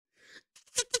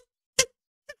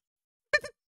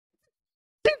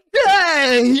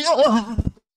Hey! Oh.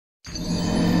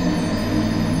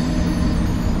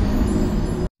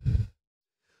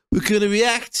 We're gonna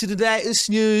react to the latest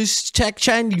news tech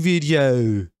trending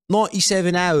video.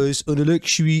 97 hours on a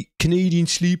luxury Canadian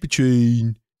sleeper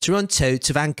train. Toronto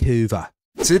to Vancouver.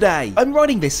 Today, I'm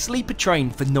riding this sleeper train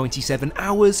for 97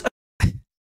 hours.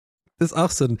 Das ist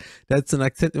auch so ein, der hat so einen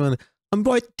Akzent immer. I'm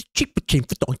riding the sleeper train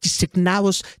for 97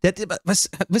 hours. Der hat,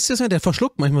 wisst ihr, der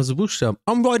verschluckt manchmal so Buchstaben.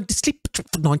 I'm riding the sleeper train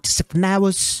for 97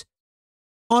 hours.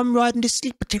 I'm riding the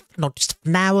sleeper train for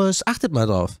 97 hours. Achtet mal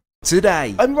drauf.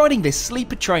 Today, I'm riding this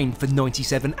sleeper train for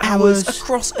 97 hours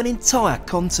across an entire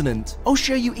continent. I'll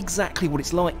show you exactly what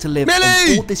it's like to live on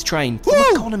board this train from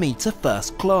economy to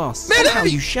first class, and how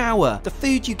you shower, the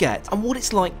food you get, and what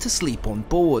it's like to sleep on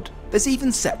board. There's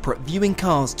even separate viewing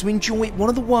cars to enjoy one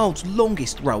of the world's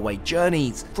longest railway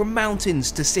journeys, from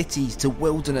mountains to cities to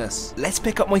wilderness. Let's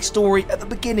pick up my story at the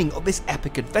beginning of this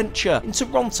epic adventure in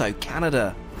Toronto,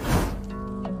 Canada.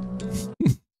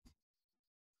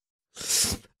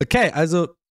 Okay, also,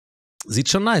 sieht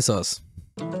schon nice aus.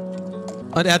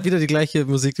 Und er hat wieder die gleiche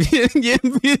Musik wie in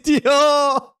jedem Video.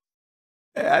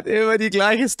 Er hat immer die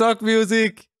gleiche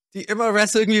Stockmusik, die immer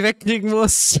Rest irgendwie wegkriegen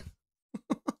muss.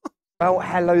 Well,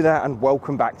 hello there and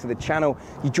welcome back to the channel.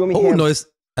 You join me here.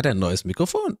 Hat er ein neues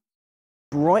Mikrofon?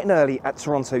 Bright and early at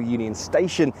Toronto Union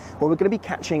Station, where we're going to be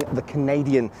catching the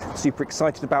Canadian. Super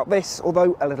excited about this,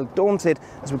 although a little daunted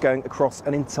as we're going across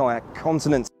an entire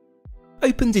continent.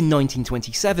 Opened in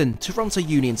 1927, Toronto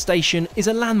Union Station is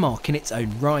a landmark in its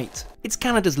own right. It's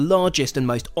Canada's largest and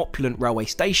most opulent railway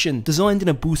station, designed in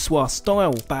a bourgeois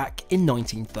style back in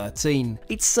 1913.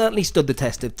 It's certainly stood the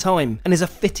test of time, and is a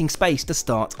fitting space to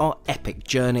start our epic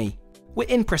journey. We're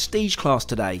in prestige class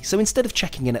today, so instead of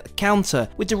checking in at the counter,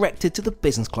 we're directed to the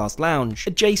business class lounge,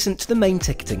 adjacent to the main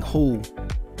ticketing hall.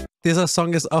 Dieser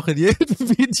Song ist auch in jedem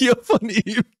Video von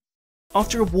ihm.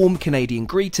 After a warm Canadian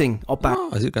greeting, our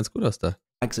sieht ganz gut aus da.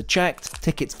 bags are checked,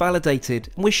 tickets validated,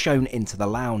 and we're shown into the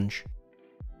lounge.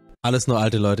 Alles nur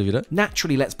alte Leute wieder.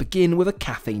 Naturally, let's begin with a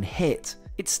caffeine hit.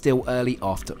 It's still early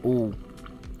after all.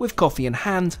 With coffee in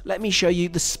hand, let me show you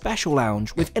the special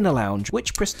lounge within a lounge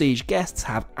which prestige guests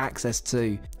have access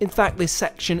to. In fact, this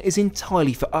section is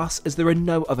entirely for us as there are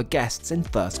no other guests in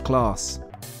first class.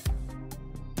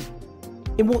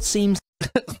 In what seems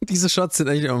Diese Shots sind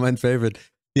eigentlich immer mein Favorite.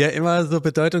 Wie er immer so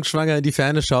bedeutungsschwanger in die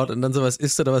Ferne schaut und dann sowas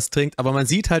isst oder was trinkt. Aber man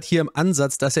sieht halt hier im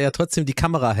Ansatz, dass er ja trotzdem die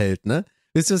Kamera hält, ne?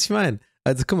 Wisst ihr, was ich meine?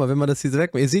 Also guck mal, wenn man das hier so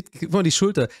wegmacht, ihr seht, guck mal die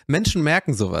Schulter. Menschen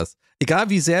merken sowas. Egal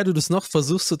wie sehr du das noch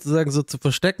versuchst sozusagen so zu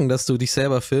verstecken, dass du dich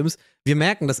selber filmst, wir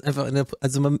merken das einfach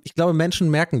ich glaube Menschen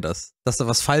merken das, dass da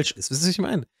was falsch ist. Wisst ihr, was ich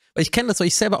meine? Weil ich kenne das, weil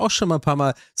ich selber auch schon mal ein paar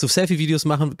Mal so Selfie-Videos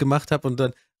gemacht habe und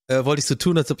dann wollte ich so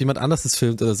tun, als ob jemand anderes das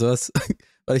filmt oder sowas,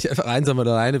 weil ich einfach einsam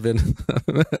oder alleine bin.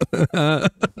 Weil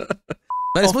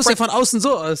es muss ja von außen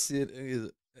so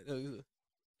aussehen.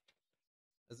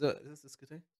 Also, ist das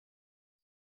Getränk?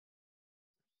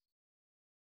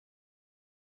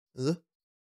 So?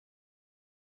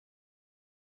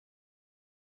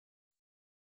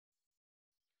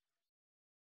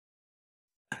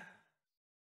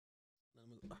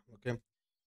 Okay.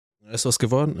 Ist was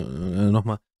geworden?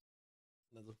 Nochmal.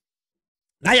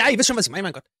 Naja, ihr wisst schon, was ich meine,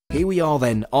 mein Gott. Here we are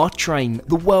then, our train,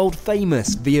 the world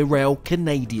famous Via Rail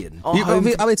Canadian.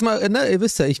 Aber jetzt mal, ne, ihr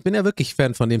wisst ja, ich bin ja wirklich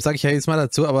Fan von dem, sage ich ja jetzt mal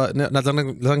dazu, aber ne,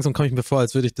 langsam komme ich mir vor,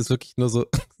 als würde ich das wirklich nur so...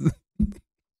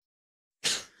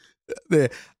 Nee,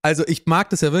 also ich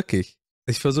mag das ja wirklich.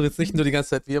 Ich versuche jetzt nicht nur die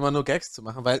ganze Zeit wie immer nur Gags zu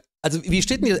machen, weil, also wie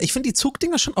steht mir das? Ich finde die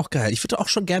Zugdinger schon auch geil. Ich würde auch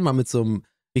schon gern mal mit so einem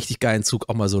richtig geilen Zug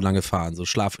auch mal so lange fahren, so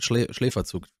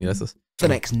Schläferzug, wie heißt das? The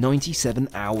next 97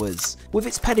 hours, with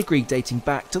its pedigree dating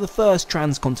back to the first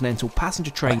transcontinental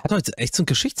passenger train Hat heute echt so ein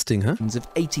Geschichtsding, hä? of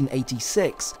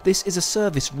 1886. This is a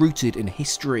service rooted in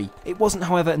history. It wasn't,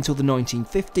 however, until the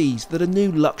 1950s that a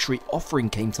new luxury offering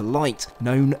came to light,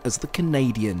 known as the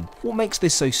Canadian. What makes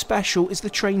this so special is the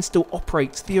train still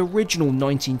operates the original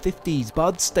 1950s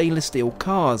Bud stainless steel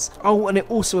cars. Oh, and it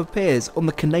also appears on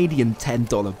the Canadian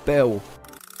 $10 bill.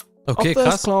 Okay,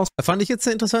 krass. Fand ich jetzt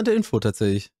eine interessante Info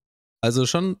tatsächlich. Also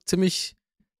schon ziemlich...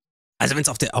 Also wenn es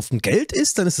auf dem Geld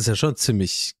ist, dann ist es ja schon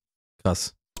ziemlich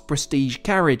krass. Prestige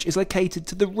carriage is located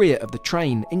to the rear of the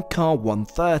train in car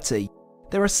 130.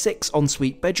 There are 6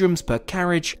 ensuite bedrooms per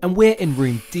carriage, and we're in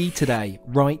room D today,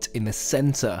 right in the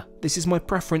centre. This is my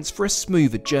preference for a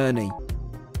smoother journey.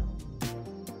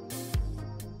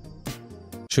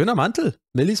 Schöner Mantel.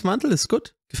 Millys Mantel ist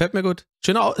gut. Gefällt mir gut.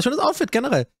 Schönes Outfit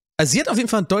generell. Also sie hat auf jeden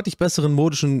Fall einen deutlich besseren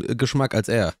modischen Geschmack als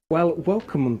er. Well,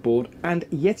 welcome on board, and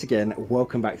yet again,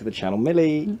 welcome back to the channel,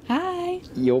 Milly. Hi.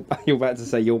 You're about to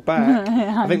say you're back.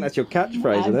 I think that's your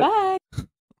catchphrase, isn't it? Back.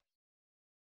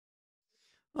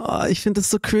 Oh, ich finde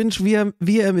das so cringe,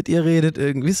 wie er mit ihr redet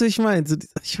irgendwie. Wisst ihr, was ich meine? So,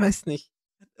 ich weiß nicht.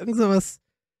 Irgend sowas.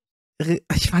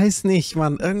 Ich weiß nicht,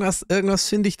 Mann. Irgendwas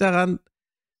finde ich daran,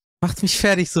 macht mich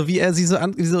fertig, so wie er sie so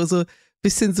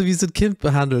bisschen so wie so ein Kind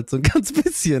behandelt. So ein ganz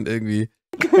bisschen irgendwie.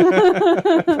 But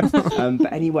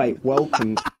anyway,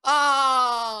 welcome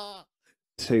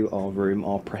to our room,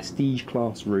 our prestige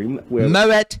class room.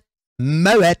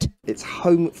 Moet. It's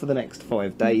home for the next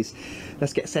 5 days.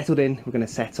 Let's get settled in. We're going to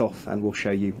set off and we'll show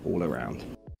you all around.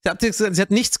 Sie hat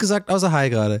nichts gesagt außer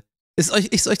Hi gerade. Ist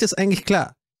euch das eigentlich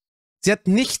klar? Sie hat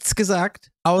nichts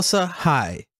gesagt außer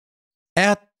Hi.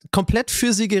 Er hat komplett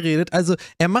für sie geredet. Also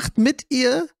er macht mit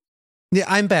ihr,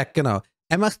 I'm back, genau.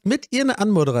 Er macht mit ihr eine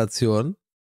Anmoderation,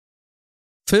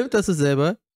 filmt das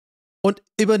selber und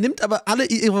übernimmt aber alle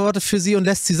ihre Worte für sie und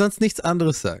lässt sie sonst nichts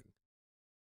anderes sagen.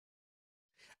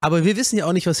 Aber wir wissen ja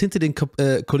auch nicht, was hinter den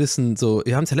Kulissen so,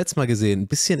 wir haben es ja letztes Mal gesehen, ein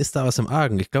bisschen ist da was im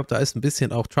Argen. Ich glaube, da ist ein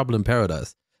bisschen auch Trouble in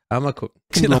Paradise. Aber mal gucken.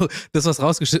 Genau, das, was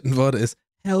rausgeschnitten wurde, ist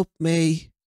Help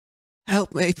me,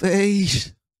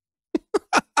 please.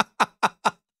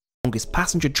 Longest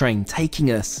passenger train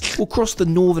taking us. We'll cross the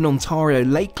northern Ontario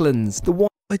lakelands.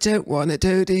 I don't want to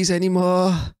do these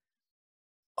anymore.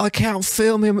 I can't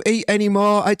film him eat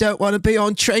anymore. I don't want to be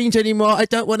on trains anymore. I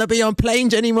don't want to be on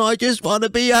planes anymore. I just want to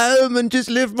be home and just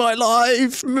live my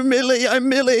life. Milly, I'm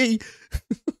Milly.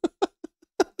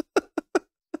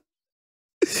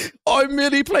 I'm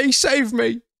Milly, please save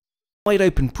me. Wide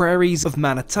open prairies of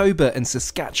Manitoba and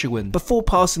Saskatchewan before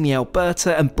passing the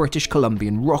Alberta and British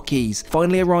Columbian Rockies,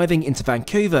 finally arriving into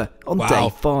Vancouver on day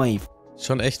 5.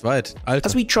 Schon echt weit. Alter.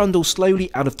 As we trundle slowly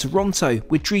out of Toronto,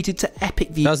 we're treated to epic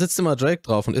views. Da sitzt immer Drake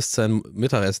drauf und isst sein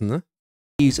Mittagessen, ne?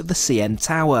 Of the CN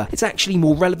Tower. It's actually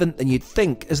more relevant than you'd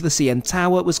think, as the CN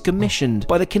Tower was commissioned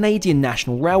by the Canadian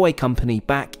National Railway Company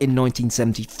back in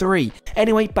 1973.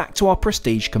 Anyway, back to our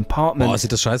prestige compartment. Oh,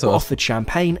 sieht das scheiße We're aus. offered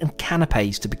champagne and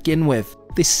canapes to begin with.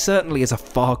 This certainly is a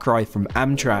far cry from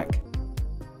Amtrak.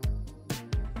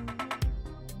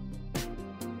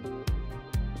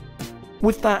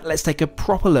 With that, let's take a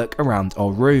proper look around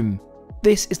our room.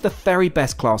 This is the very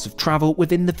best class of travel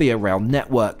within the Via Rail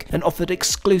network and offered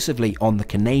exclusively on the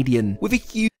Canadian. With a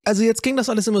huge Also jetzt ging das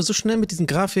alles immer so schnell mit diesen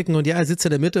Grafiken und ja, er sitzt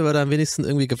in der Mitte, weil da am wenigsten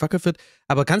irgendwie gewackelt wird.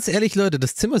 Aber ganz ehrlich, Leute,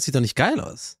 das Zimmer sieht doch nicht geil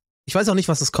aus. Ich weiß auch nicht,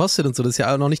 was es kostet und so, das ist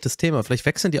ja auch noch nicht das Thema. Vielleicht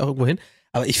wechseln die auch irgendwo hin.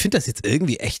 Aber ich finde das jetzt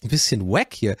irgendwie echt ein bisschen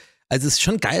wack hier. Also es ist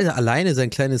schon geil, alleine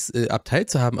sein kleines Abteil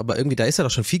zu haben, aber irgendwie, da ist ja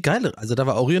doch schon viel geiler. Also da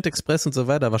war Orient Express und so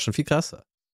weiter, war schon viel krasser.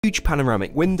 Huge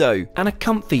panoramic window and a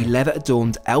comfy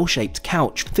leather-adorned L-shaped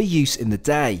couch for use in the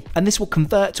day, and this will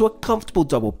convert to a comfortable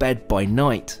double bed by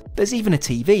night. There's even a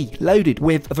TV loaded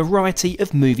with a variety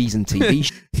of movies and TV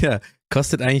shows. Ja,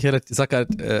 kostet eigentlich relativ, sag halt,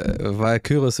 war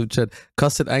Kyros im Chat,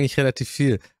 kostet eigentlich relativ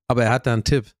viel, aber er hat da einen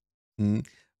Tipp.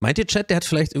 Meint ihr, Chat, der hat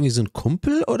vielleicht irgendwie so einen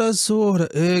Kumpel oder so,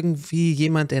 oder irgendwie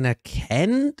jemand, den er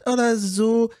kennt oder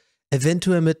so?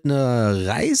 Eventuell mit einer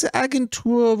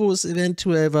Reiseagentur, wo es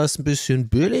eventuell was ein bisschen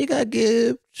billiger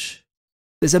gibt.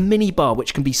 There's a mini bar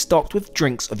which can be stocked with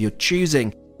drinks of your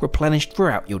choosing, replenished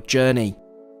throughout your journey.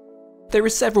 There are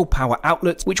several power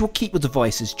outlets which will keep your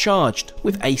devices charged,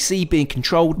 with AC being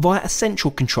controlled via a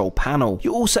central control panel.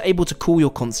 You're also able to call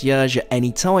your concierge at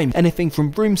any time, anything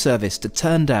from room service to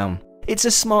turn down. It's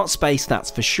a smart space, that's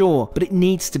for sure, but it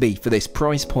needs to be for this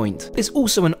price point. There's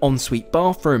also an ensuite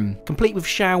bathroom, complete with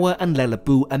shower and Le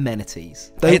Labo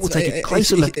amenities. Though we'll take a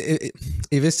closer look.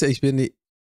 Ihr wisst ja, ich bin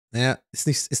naja, ist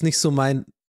nicht so mein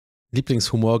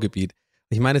Lieblingshumorgebiet.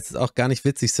 Ich meine, es ist auch gar nicht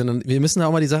witzig, sondern wir müssen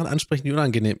auch mal die Sachen ansprechen, die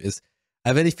unangenehm ist.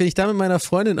 Aber wenn ich da mit meiner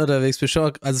Freundin unterwegs bin,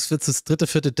 also es wird das 3.,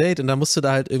 4. Date und dann musst du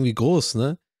da halt irgendwie groß,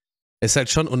 ne? Ist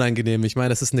halt schon unangenehm. Ich meine,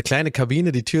 das ist eine kleine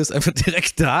Kabine, die Tür ist einfach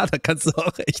direkt da kannst du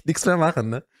auch echt nichts mehr machen,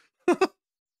 ne?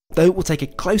 Though we'll take a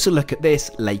closer look at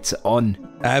this later on.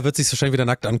 Er wird sich wahrscheinlich wieder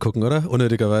nackt angucken, oder?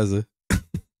 Unnötigerweise.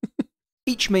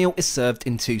 Each meal is served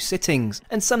in 2 sittings,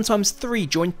 and sometimes 3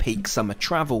 during peak summer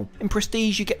travel. In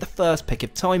Prestige you get the first pick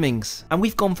of timings, and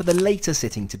we've gone for the later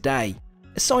sitting today.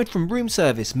 Aside from room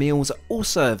service, meals are all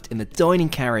served in the dining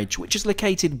carriage, which is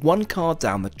located 1 car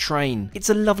down the train.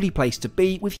 It's a lovely place to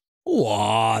be with.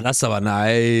 Wow, das ist aber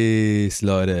nice,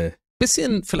 Leute.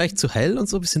 Bisschen vielleicht zu hell und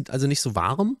so, bisschen, also nicht so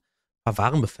warm. Ein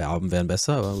paar warme Farben wären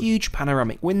besser. Aber huge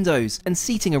panoramic windows and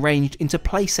seating arranged into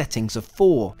place settings of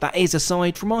 4. That is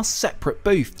aside from our separate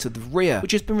booth to the rear,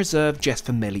 which has been reserved just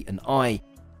for Milly and I.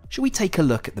 Shall we take a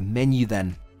look at the menu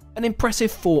then? An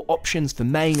impressive 4 options for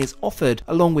main is offered,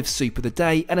 along with soup of the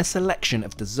day and a selection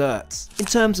of desserts. In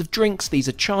terms of drinks, these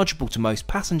are chargeable to most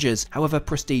passengers, however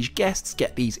Prestige guests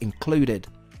get these included.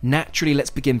 Naturally,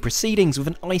 let's begin proceedings with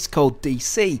an ice cold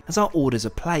DC as our orders are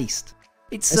placed.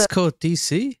 Ice cold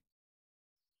DC?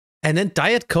 Er nennt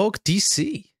Diet Coke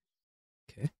DC.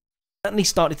 Okay. Certainly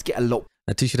started to get a lot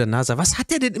Natürlich wieder NASA. Was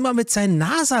hat der denn immer mit seinen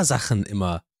NASA-Sachen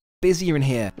immer? busier in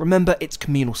here. Remember, it's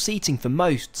communal seating for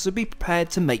most, so be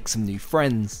prepared to make some new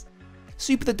friends.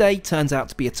 Soup of the day turns out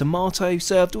to be a tomato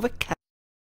served with a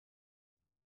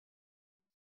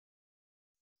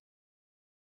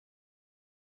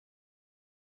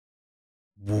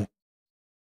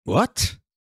What?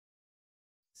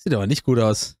 Sieht aber nicht gut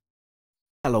aus.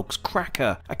 Kellogg's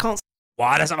cracker. I can't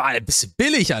Boah, das ist aber ein bisschen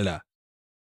billig, Alter.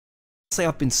 say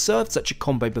I've been served such a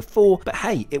combo before, but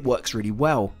hey, it works really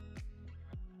well.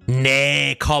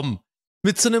 Nee, komm.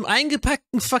 Mit so einem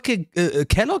eingepackten fucking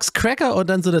Kellogg's Cracker und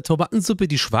dann so einer Tomatensuppe,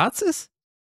 die schwarz ist?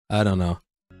 I don't know.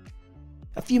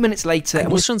 A few minutes later, Ich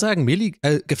muss schon sagen, Milly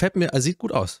gefällt mir, sieht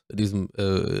gut aus in diesem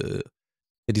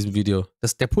Video.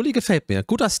 Der Pulli gefällt mir.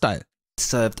 Guter Style.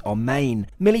 served our main.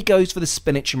 Milly goes for the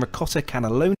spinach and ricotta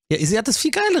cannelloni. Ja, sie hat das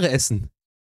viel geilere Essen.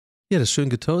 Ja, das ist schön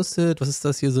getoastet. Was ist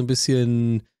das hier? So ein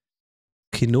bisschen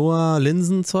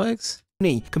Quinoa-Linsenzeugs?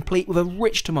 Complete with a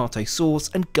rich tomato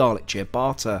sauce and garlic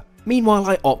ciabatta. Meanwhile,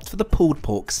 I opt for the pulled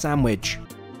pork sandwich.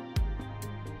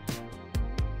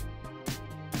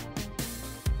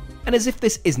 And as if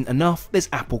this isn't enough, there's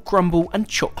apple crumble and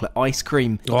chocolate ice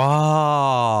cream.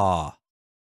 Oh.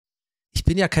 Ich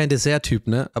bin ja kein Dessert-Typ,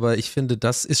 ne? Aber ich finde,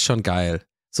 das ist schon geil.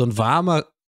 So ein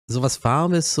sowas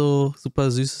Warmes, so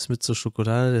super Süßes mit so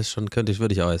Schokolade, das schon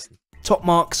würde ich auch essen. Top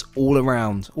marks all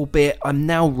around, albeit I'm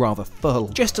now rather full.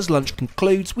 Just as lunch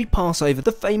concludes, we pass over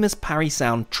the famous Parry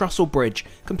Sound Trestle Bridge,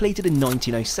 completed in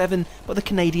 1907 by the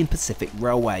Canadian Pacific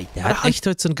Railway. Der hat echt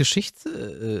heute so ein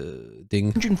Geschichtsding.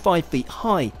 105 feet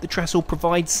high, the trestle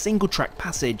provides single-track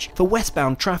passage for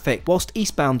westbound traffic, whilst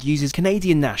eastbound uses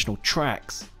Canadian national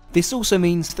tracks. This also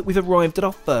means that we've arrived at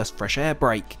our first fresh air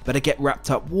break. Better get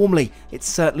wrapped up warmly, it's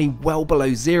certainly well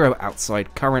below zero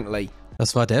outside currently.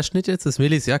 Was war der Schnitt jetzt? Das ist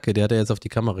Millys Jacke, der hat er jetzt auf die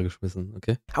Kamera geschmissen,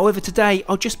 okay? However, today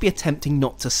I'll just be attempting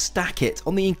not to stack it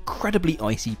on the incredibly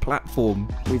icy platform.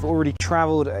 We've already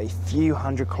travelled a few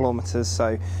hundred kilometres,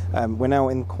 so we're now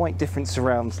in quite different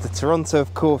surrounds to Toronto,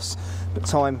 of course, but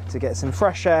time to get some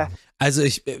fresh air. Also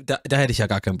da hätte ich ja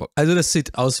gar keinen Bock. Also das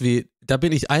sieht aus wie, da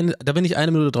bin ich eine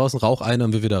Minute draußen, rauch eine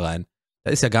und wir wieder rein.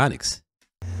 Da ist ja gar nichts.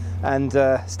 And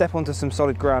step onto some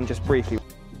solid ground just briefly.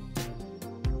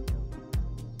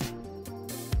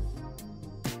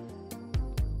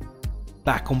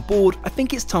 Back on board, I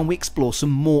think it's time we explore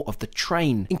some more of the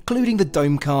train, including the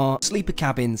dome car, sleeper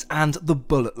cabins, and the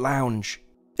bullet lounge.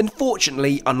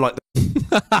 Unfortunately, unlike the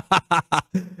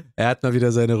hat mal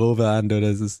wieder seine Robe an,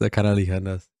 da kann er nicht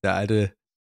anders. Der alte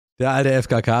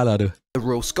FKKler, du. the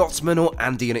Royal Scotsman or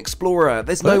Andean Explorer,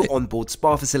 there's no onboard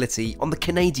spa facility on the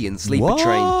Canadian sleeper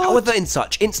train. However, in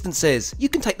such instances, you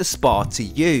can take the spa to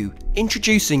you.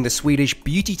 Introducing the Swedish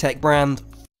beauty tech brand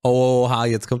Oha,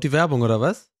 jetzt kommt die Werbung, oder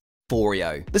was?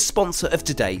 Foreo, the sponsor of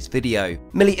today's video.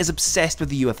 Milly is obsessed with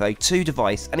the UFO 2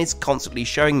 device and is constantly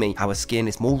showing me how her skin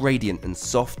is more radiant and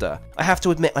softer. I have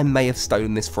to admit I may have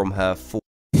stolen this from her for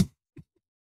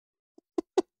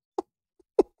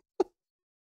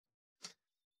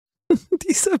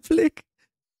Dieser Blick.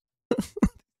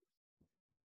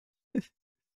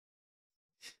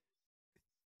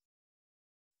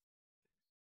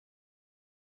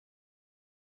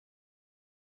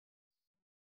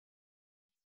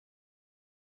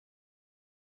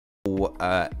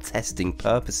 testing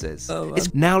purposes.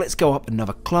 Now let's go up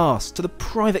another class to the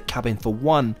private cabin for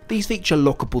one. These feature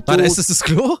lockable doors. Warte, ist das das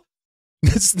Klo?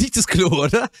 Das ist nicht das Klo,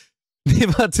 oder? Nee,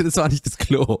 warte, das war nicht das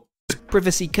Klo.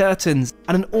 Privacy curtains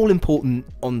and an all-important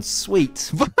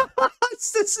ensuite. Was?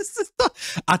 Das ist das doch.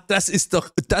 Das ist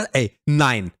doch. Ey,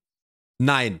 nein.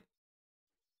 Nein.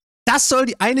 Das soll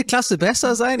die eine Klasse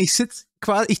besser sein? Ich sitze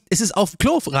quasi. Es ist auf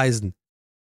Klo reisen.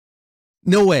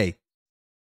 No way.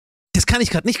 Das kann ich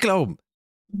gerade nicht glauben.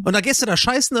 Und da gehst du da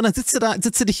scheißen und dann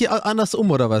sitzt du dich hier anders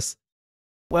oder was?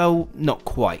 Well, not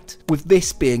quite. With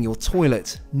this being your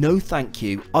toilet, no thank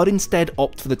you. I'd instead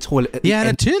opt for the toilet at the Ja,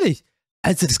 end. natürlich.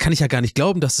 Also, das kann ich ja gar nicht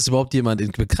glauben, dass das überhaupt jemand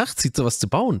in Betracht zieht, sowas zu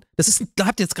bauen. Da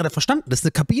habt ihr jetzt gerade verstanden, das ist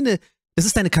eine Kabine, das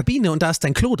ist deine Kabine und da ist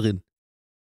dein Klo drin.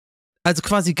 Also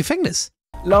quasi Gefängnis.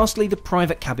 Lastly, the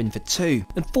private cabin for two.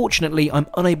 Unfortunately, I'm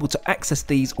unable to access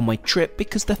these on my trip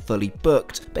because they're fully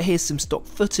booked, but here's some stock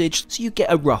footage so you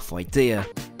get a rough idea.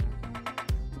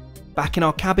 Back in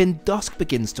our cabin, dusk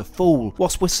begins to fall,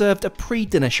 whilst we're served a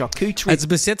pre-dinner charcuterie. Also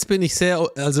bis jetzt bin ich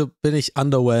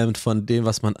underwhelmed von dem,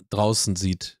 was man draußen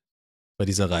sieht bei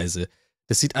dieser Reise.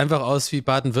 Das sieht einfach aus wie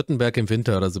Baden-Württemberg im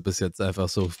Winter oder so bis jetzt einfach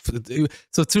so.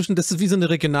 Das ist wie so eine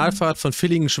Regionalfahrt von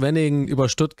Villingen-Schwenningen über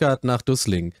Stuttgart nach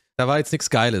Dusslingen. Da war jetzt nichts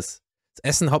Geiles. Das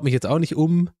Essen haut mich jetzt auch nicht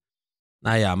um.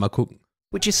 Naja, mal gucken.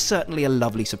 which is certainly a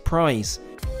lovely surprise.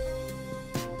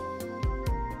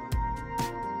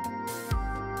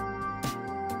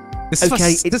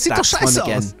 Okay, it's that time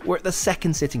again. We're at the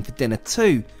second sitting for dinner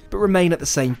too, but remain at the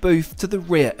same booth to the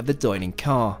rear of the dining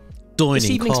car. This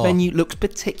evening's menu looks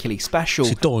particularly special.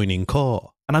 Dining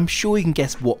car. And I'm sure you can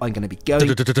guess what I'm going to be going.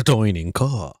 Dining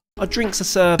car. Our drinks are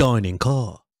served. Dining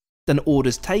car. Then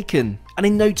orders taken. And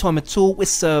in no time at all, we're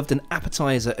served an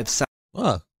appetizer of salmon.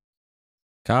 Ah.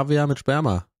 Kaviar mit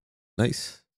Sperma.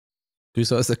 Nice.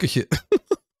 Grüße aus der Küche.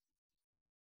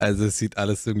 Also es sieht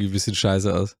alles irgendwie ein bisschen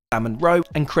scheiße aus. Salmon roe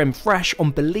and creme fraiche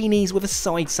on bellinis with a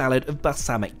side salad of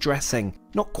balsamic dressing.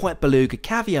 Not quite beluga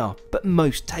caviar, but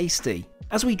most tasty.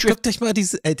 As we drift... Guckt euch mal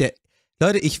diese...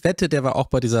 Leute, ich wette, der war auch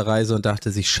bei dieser Reise und dachte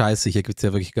sich, scheiße, hier gibt's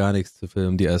ja wirklich gar nichts zu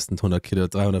filmen, die ersten 100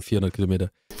 Kilometer, 300, 400 Kilometer.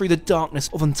 Through the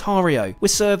darkness of Ontario, we're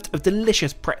served a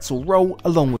delicious pretzel roll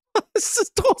along with... Was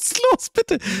ist trostlos,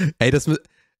 bitte? Ey,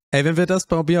 wenn wir das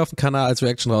bei mir auf dem Kanal als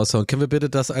Reaction raushauen, können wir bitte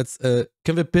das als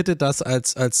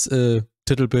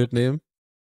Titelbild nehmen?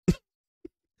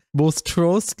 Most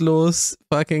trostlos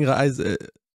fucking Reise.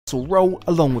 Roll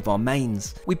along with our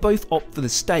mains. We both opt for the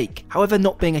steak, however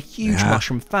not being a huge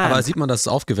mushroom fan. Aber sieht man, dass es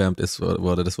aufgewärmt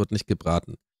wurde, das wurde nicht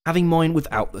gebraten. Having mine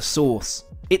without the sauce.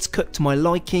 It's cooked to my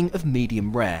liking of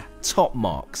medium rare, top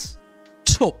marks.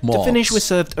 Top marks. To finish, we're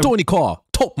served a Tony Carr,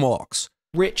 top marks.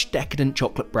 Rich, decadent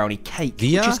chocolate brownie cake,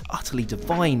 which is utterly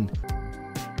divine.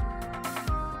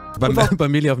 Bei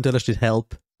Milly auf dem Teller steht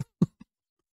Help.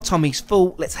 Tummy's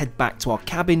full, let's head back to our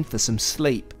cabin for some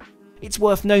sleep. It's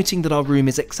worth noting that our room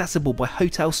is accessible by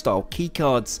hotel-style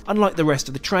keycards, unlike the rest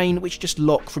of the train which just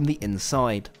lock from the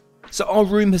inside. So our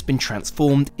room has been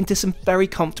transformed into some very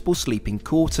comfortable sleeping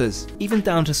quarters, even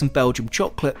down to some Belgian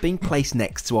chocolate being placed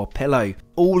next to our pillow.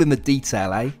 All in the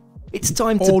detail, eh? It's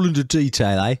time to... All in the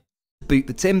detail, eh? Boot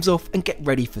the Tims off and get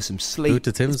ready for some sleep. Boot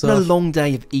the Tims It's been a long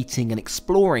day of eating and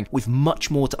exploring, with much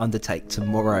more to undertake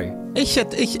tomorrow. Ich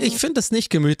finde es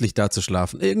nicht gemütlich, da zu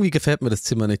schlafen. Irgendwie gefällt mir das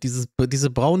Zimmer nicht. Diese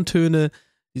Brauntöne,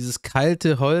 dieses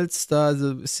kalte Holz da,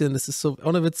 also ein bisschen, das ist so,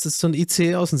 ohne Witz, das ist so ein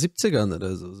ICE aus den 70ern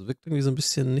oder so. Das wirkt irgendwie so ein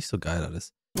bisschen nicht so geil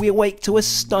alles. We awake to a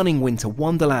stunning winter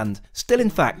wonderland, still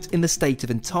in fact in the state of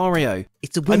Ontario.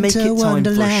 It's a winter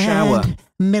wonderland,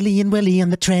 Milly Willy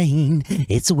on the train.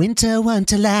 It's a winter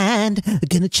wonderland,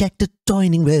 gonna check the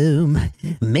dining room.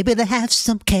 Maybe they have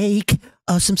some cake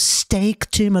or some steak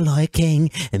to my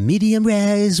liking. Medium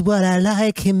rare is what I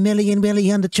like, Milly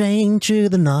Willy on the train through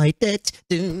the night.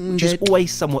 Which is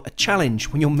always somewhat a challenge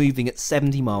when you're moving at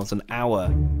 70 miles an hour.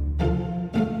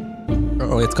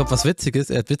 Oh, jetzt kommt was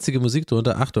Witziges. Er hat witzige Musik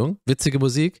drunter. Achtung, witzige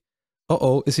Musik.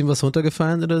 Oh, ist ihm was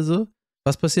runtergefallen oder so?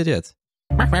 Was passiert jetzt?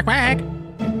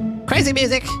 Crazy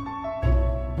music.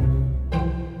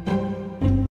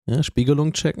 Ja,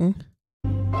 Spiegelung checken.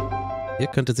 Hier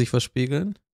könnte sich was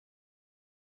spiegeln.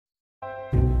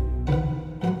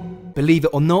 Believe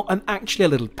it or not, I'm actually a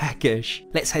little peckish.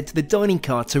 Let's head to the dining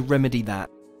car to remedy that.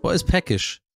 What is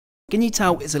peckish? Can you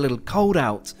tell it's a little cold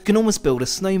out? You can almost build a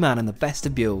snowman in the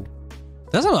vestibule.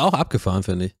 Das ist aber auch abgefahren,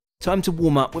 finde ich. Time to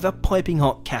warm up with a piping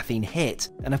hot caffeine hit,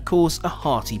 and of course a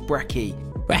hearty brekkie.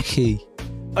 Brekkie.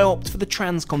 I opt for the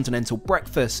transcontinental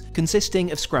breakfast,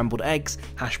 consisting of scrambled eggs,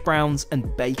 hash browns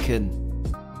and bacon.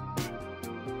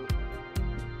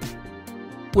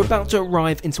 We're about to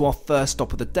arrive into our first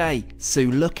stop of the day,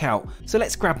 Solo Lookout, so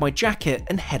let's grab my jacket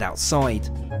and head outside.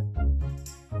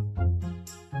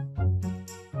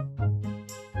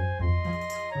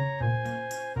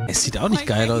 Es sieht auch nicht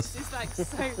geil aus.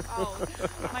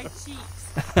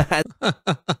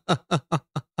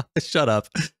 Shut up.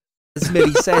 As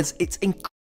Milly says, it's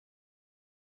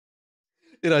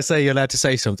Did I say you're allowed to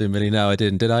say something, Milly? No, I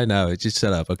didn't. Did I? No, just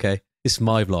shut up, okay? It's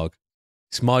my vlog.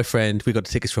 It's my friend. We got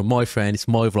the tickets from my friend. It's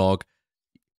my vlog.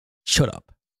 Shut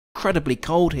up. Incredibly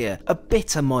cold here, a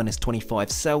bitter minus 25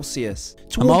 Celsius.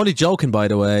 I'm only joking, by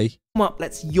the way. Up,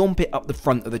 let's yomp it up the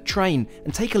front of the train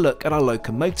and take a look at our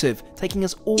locomotive, taking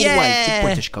us all the way to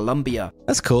British Columbia.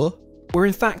 That's cool. We're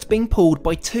in fact being pulled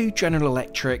by two General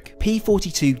Electric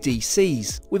P42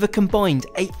 DCs with a combined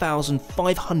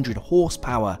 8,500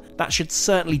 horsepower. That should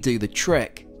certainly do the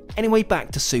trick. Anyway,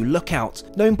 back to Solo Lookout,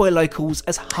 known by locals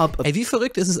as Hub of... Ey, wie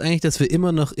verrückt ist es eigentlich, dass wir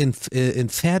immer noch in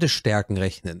Pferdestärken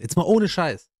rechnen? Jetzt mal ohne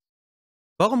Scheiß.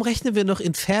 Warum rechnen wir noch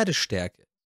in Pferdestärke?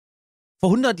 Vor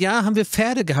 100 Jahren haben wir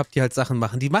Pferde gehabt, die halt Sachen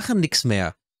machen. Die machen nichts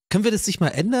mehr. Können wir das nicht mal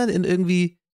ändern in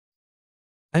irgendwie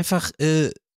einfach,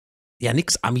 ja,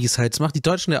 nix Amis halt. Das machen die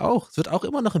Deutschen ja auch. Es wird auch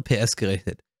immer noch in PS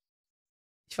gerechnet.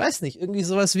 Ich weiß nicht, irgendwie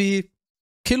sowas wie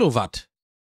Kilowatt.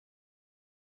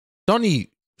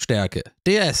 Donny-Stärke.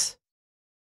 DS.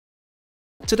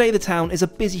 Today the town is a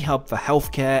busy hub for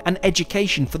healthcare and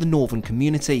education for the northern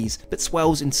communities, but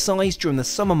swells in size during the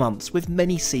summer months with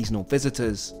many seasonal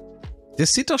visitors.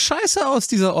 Das sieht doch scheiße aus,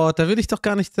 dieser Ort. Da will ich doch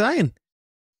gar nicht sein.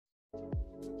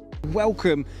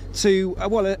 Welcome to,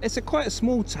 it's quite a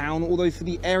small town, although for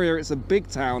the area it's a big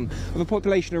town, with a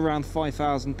population of around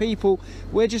 5,000 people.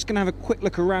 We're just going to have a quick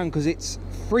look around because it's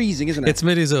freezing, isn't it? Jetzt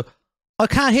Milly so, I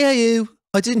can't hear you.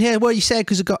 I didn't hear what you said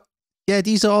because I got, yeah,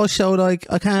 these are also like,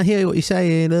 I can't hear what you're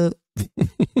saying.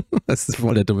 Das ist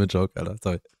voll der dumme Joke, Alter.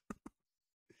 Sorry.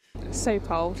 So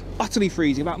cold. Utterly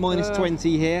freezing, about minus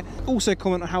 20 here. Also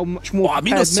comment on how much more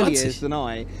prepared Milly is than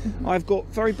I. I've got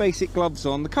very basic gloves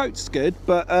on. The coat's good,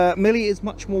 but Milly is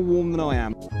much more warm than I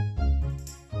am.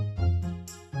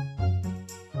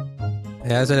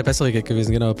 Ja, das wäre der bessere Gag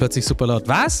gewesen, genau. Plötzlich super laut.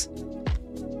 Was?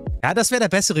 Ja, das wäre der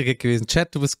bessere Gag gewesen.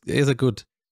 Chat, du bist sehr gut.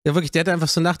 Ja, wirklich, der hätte einfach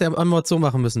so nach der Antwort so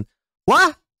machen müssen.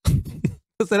 What?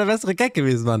 Das wäre der bessere Gag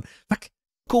gewesen, Mann. Fuck.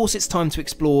 Of course, it's time to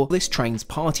explore this train's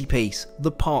party piece,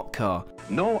 the park car.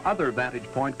 No other vantage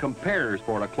point compares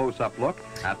for a close-up look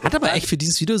at the Hat aber echt für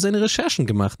dieses Video seine Recherchen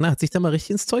gemacht, ne? Hat sich da mal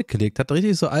richtig ins Zeug gelegt. Hat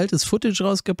richtig so altes Footage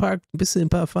rausgepackt, ein bisschen ein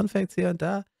paar Funfacts hier und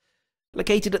da.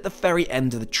 Located at the very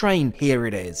end of the train, here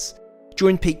it is.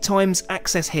 During peak times,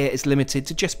 access here is limited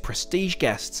to just prestige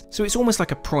guests, so it's almost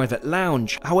like a private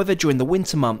lounge. However, during the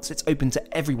winter months, it's open to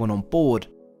everyone on board.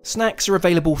 Snacks are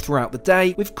available throughout the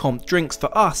day, with comped drinks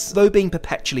for us. Though being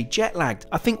perpetually jet-lagged,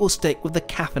 I think we'll stick with the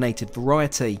caffeinated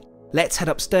variety. Let's head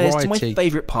upstairs to my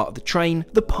favourite part of the train,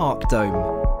 the Park Dome.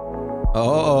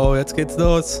 Oh, jetzt geht's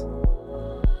los.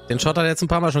 Den Shot hat er jetzt ein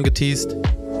paar Mal schon geteased.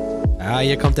 Ah,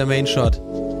 hier kommt der Main Shot.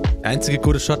 Der einzige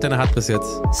gute Shot, den er hat bis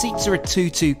jetzt. Seats are a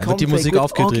 2-2 config, with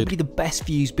arguably the best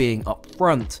views being up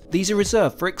front. These are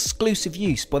reserved for exclusive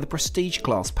use by the prestige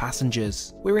class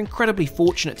passengers. We're incredibly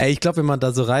fortunate. Ey, ich glaube, wenn man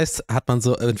da so reist,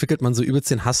 entwickelt man so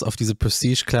übelst den Hass auf diese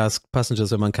prestige class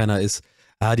passengers, wenn man keiner ist.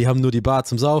 Ah, die haben nur die Bar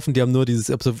zum Saufen, die haben nur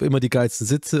immer die geilsten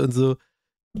Sitze und so.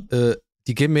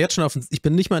 Die gehen mir jetzt schon auf den, ich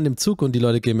bin nicht mal in dem Zug und die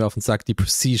Leute gehen mir auf den Sack, die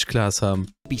Prestige Class haben.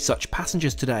 Be such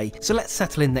passengers today, so let's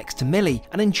settle in next to Milly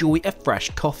and enjoy a fresh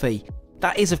coffee.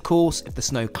 That is, of course, if the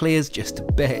snow clears just a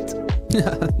bit.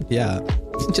 Yeah,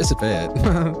 just a bit.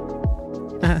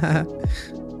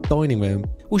 Dining room.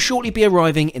 We'll shortly be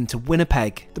arriving into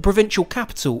Winnipeg, the provincial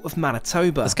capital of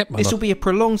Manitoba. This will be a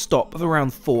prolonged stop of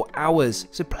around 4 hours,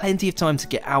 so plenty of time to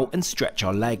get out and stretch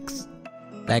our legs.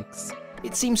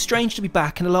 It seems strange to be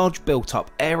back in a large built-up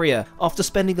area after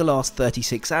spending the last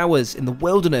 36 hours in the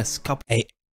wilderness. Ey,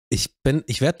 ich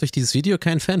werde durch dieses Video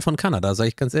kein Fan von Kanada, sage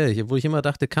ich ganz ehrlich. Obwohl ich immer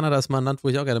dachte, Kanada ist mal ein Land, wo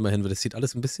ich auch gerne mal hin würde. Das sieht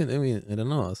alles ein bisschen irgendwie, I don't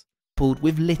know, aus.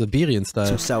 With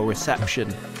Sibirien-Style. Cell reception.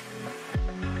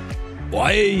 Boah,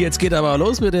 jetzt geht aber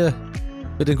los mit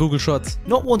den Google Shots.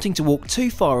 Not wanting to walk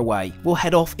too far away, we'll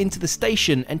head off into the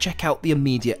station and check out the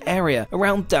immediate area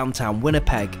around downtown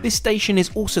Winnipeg. This station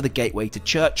is also the gateway to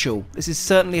Churchill. This is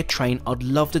certainly a train I'd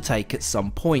love to take at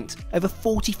some point. Over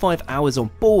 45 hours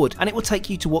on board, and it will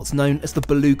take you to what's known as the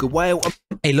Beluga Whale.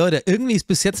 Ey Leute, irgendwie ist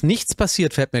bis jetzt nichts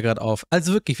passiert, fällt mir gerade auf.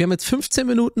 Also wirklich, wir haben jetzt 15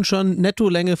 Minuten schon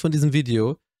Netto-Länge von diesem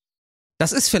Video.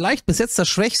 Das ist vielleicht bis jetzt das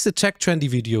schwächste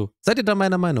Check-Trendy-Video. Seid ihr da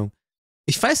meiner Meinung?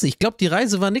 Ich weiß nicht, ich glaube, die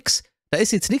Reise war nix. Da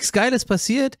ist jetzt nichts Geiles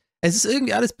passiert. Es ist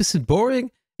irgendwie alles ein bisschen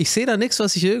boring. Ich sehe da nichts,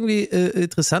 was ich irgendwie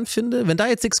interessant finde. Wenn da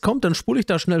jetzt nichts kommt, dann spule ich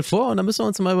da schnell vor und dann müssen wir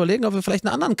uns mal überlegen, ob wir vielleicht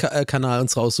einen anderen Kanal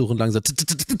uns raussuchen langsam.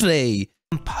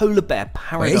 Polar Bear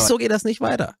Paradise. So geht das nicht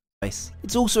weiter.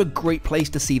 It's also a great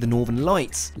place to see the Northern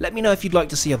Lights. Let me know if you'd like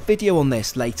to see a video on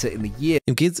this later in the year.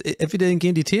 Entweder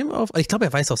gehen die Themen auf. Ich glaube,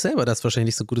 er weiß auch selber, dass es wahrscheinlich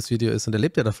nicht so ein gutes Video ist und er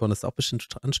lebt ja davon. Das ist auch ein bisschen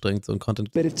anstrengend, so ein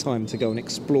Content. Bit of time to go and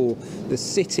explore the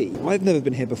city. I've never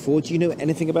been here before. Do you know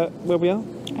anything about where we are?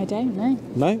 I don't know.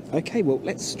 No? Okay, well,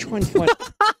 let's try and find...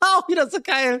 Wieder so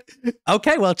geil.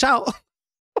 Okay, well, ciao.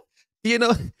 Do you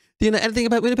know anything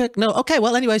about Winnipeg? No. Okay,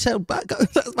 well, anyway, so,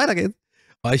 weiter geht's.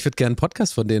 Oh, ich würde gerne einen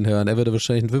Podcast von denen hören. Er würde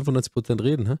wahrscheinlich in 95%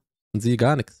 reden, hä? Und sie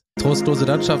gar nichts. Trostlose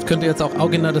Landschaft könnte jetzt auch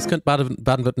original, das könnte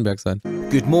Baden-Württemberg sein.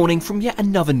 Good morning from yet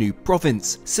another new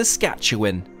province,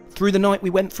 Saskatchewan. Through the night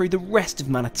we went through the rest of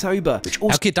Manitoba, which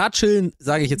also... Okay, da chillen,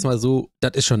 sage ich jetzt mal so,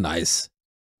 das ist schon nice.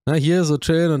 Na, hier so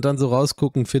chillen und dann so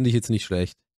rausgucken, finde ich jetzt nicht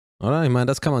schlecht. Oder? Ich meine,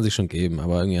 das kann man sich schon geben,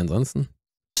 aber irgendwie ansonsten...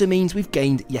 Also means we've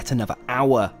gained yet another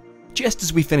hour. Just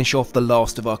as we finish off the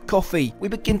last of our coffee, we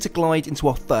begin to glide into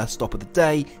our first stop of the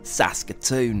day,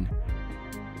 Saskatoon.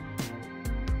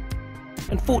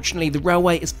 Unfortunately, the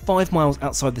railway is 5 miles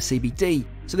outside the CBD,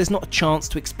 so there's not a chance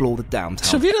to explore the downtown.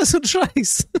 Schon wieder so ein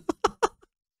Scheiß.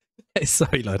 Hey,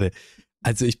 sorry, Leute.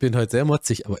 Also ich bin heute sehr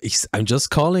motzig, aber I'm just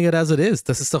calling it as it is.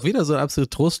 Das ist doch wieder so ein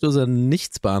absolut trostloser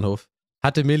Nichtsbahnhof.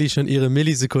 Hatte Milly schon ihre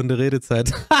Millisekunde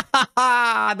Redezeit.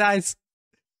 Nice.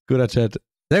 Guter Chat.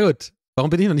 Sehr gut. Warum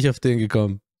bin ich noch nicht auf den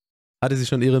gekommen? Hatte sie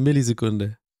schon ihre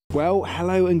Millisekunde? Well,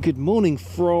 hello and good morning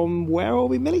from, where are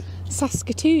we, Millie?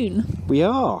 Saskatoon. We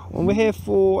are, and we're here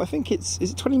for, I think is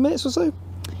it 20 minutes or so?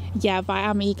 Yeah, but I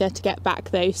am eager to get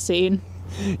back though soon.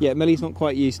 Yeah, Millie's not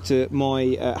quite used to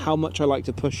my, how much I like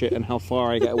to push it and how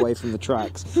far I get away from the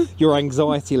tracks. Your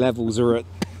anxiety levels are at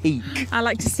peak. I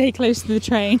like to stay close to the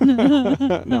train.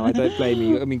 No, I don't blame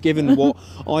you. I mean, given what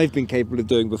I've been capable of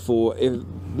doing before,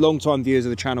 long-time viewers of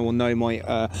the channel will know my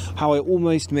how I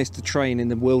almost missed a train in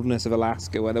the wilderness of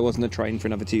Alaska where there wasn't a train for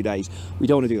another 2 days. We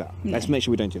don't want to do that. No. Let's make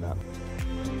sure we don't do that.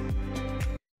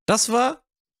 Das war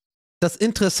das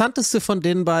Interessanteste von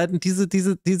den beiden, diese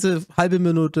halbe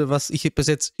Minute, was ich bis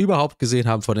jetzt überhaupt gesehen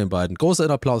habe von den beiden. Großer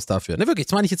Applaus dafür. Ne, wirklich,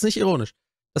 das meine ich jetzt nicht ironisch.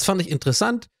 Das fand ich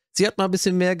interessant. Sie hat mal ein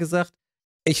bisschen mehr gesagt.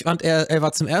 Ich fand, er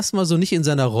war zum ersten Mal so nicht in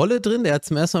seiner Rolle drin. Er hat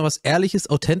zum ersten Mal was Ehrliches,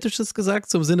 Authentisches gesagt,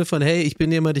 zum Sinne von, hey, ich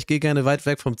bin jemand, ich gehe gerne weit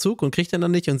weg vom Zug und kriege den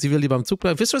dann nicht und sie will lieber am Zug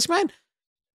bleiben. Wisst ihr, was ich meine?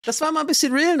 Das war mal ein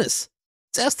bisschen Realness.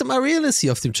 Das erste Mal Realness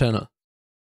hier auf dem Channel.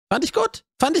 Fand ich gut.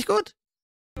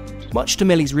 Much to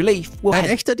Milly's relief, we'll Ein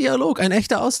head echter Dialog, ein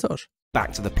echter Austausch.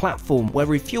 back to the platform where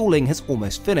refueling has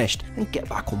almost finished and get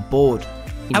back on board.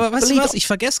 Aber weißt du Believe was, ich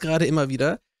vergesse gerade immer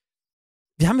wieder,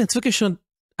 wir haben jetzt wirklich schon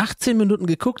 18 Minuten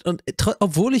geguckt und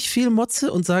obwohl ich viel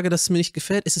motze und sage, dass es mir nicht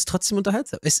gefällt, ist es trotzdem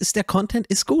unterhaltsam. Der Content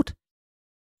ist gut.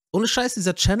 Ohne Scheiß,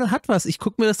 dieser Channel hat was. Ich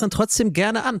gucke mir das dann trotzdem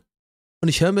gerne an. Und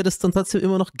ich höre mir das dann trotzdem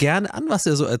immer noch gerne an, was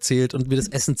er so erzählt und mir das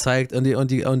Essen zeigt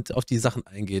und auf die Sachen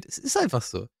eingeht. Es ist einfach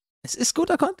so. Es ist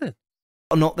guter Content.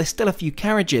 or not, there's still a few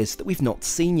carriages that we've not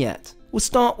seen yet. We'll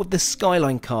start with the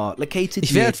Skyline car located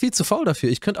Ich wäre near halt viel zu faul dafür.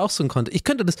 Ich könnte auch so ein Content. Ich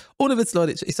könnte das, ohne Witz,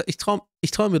 Leute, ich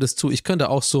trau mir das zu. Ich könnte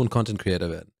auch so ein Content Creator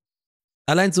werden.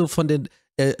 Allein so von den,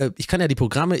 ich kann ja die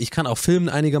Programme, ich kann auch filmen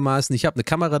einigermaßen, ich habe eine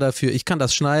Kamera dafür, ich kann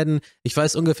das schneiden, ich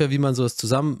weiß ungefähr, wie man sowas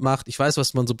zusammen macht, ich weiß,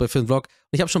 was man so für einen Vlog,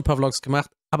 ich habe schon ein paar Vlogs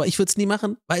gemacht, aber ich würde es nie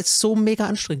machen, weil es so mega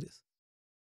anstrengend ist.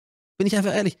 Bin ich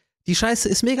einfach ehrlich. Die Scheiße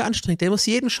ist mega anstrengend. Der muss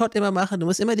jeden Shot immer machen, du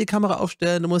musst immer die Kamera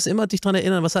aufstellen, du musst immer dich dran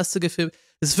erinnern, was hast du gefilmt.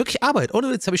 Das ist wirklich Arbeit. Ohne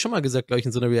Witz, habe ich schon mal gesagt, glaube ich,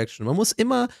 in so einer Reaction. Man muss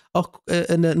immer auch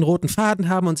einen roten Faden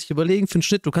haben und sich überlegen für einen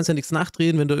Schnitt. Du kannst ja nichts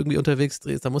nachdrehen, wenn du irgendwie unterwegs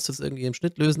drehst. Da musst du es irgendwie im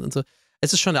Schnitt lösen und so.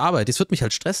 Es ist schon eine Arbeit. Das wird mich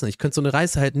halt stressen. Ich könnte so eine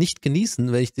Reise halt nicht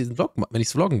genießen, wenn ich diesen Vlog, wenn ich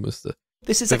es vloggen müsste.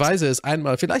 Beweise es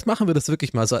einmal. Vielleicht machen wir das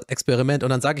wirklich mal so als Experiment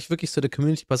und dann sage ich wirklich zu der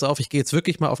Community, pass auf, ich gehe jetzt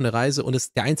wirklich mal auf eine Reise und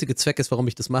der einzige Zweck ist, warum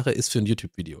ich das mache, ist für ein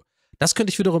YouTube-Video. Das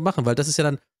könnte ich wiederum machen, weil das ist ja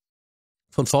dann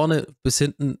von vorne bis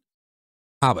hinten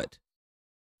Arbeit.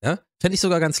 Ja? Fände ich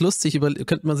sogar ganz lustig,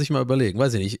 könnte man sich mal überlegen.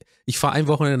 Weiß ich nicht. Ich fahre ein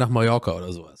Wochenende nach Mallorca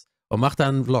oder sowas und mache da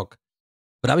einen Vlog.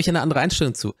 Und da habe ich eine andere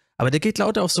Einstellung zu. Aber der geht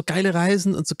lauter auf so geile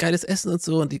Reisen und so geiles Essen und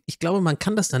so. Und ich glaube, man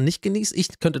kann das dann nicht genießen.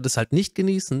 Ich könnte das halt nicht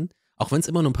genießen, auch wenn es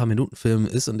immer nur ein paar Minuten Film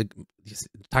ist und der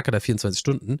Tag hat da 24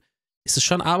 Stunden, ist es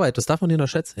schon Arbeit. Das darf man nicht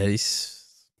unterschätzen. Hey,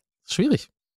 schwierig.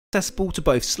 accessible to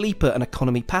both sleeper and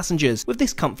economy passengers with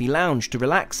this comfy lounge to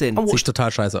relax in. Sieht total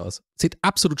scheiße aus. Sieht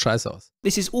absolut scheiße aus.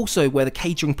 This is also where the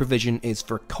catering provision is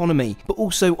for economy, but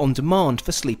also on demand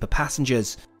for sleeper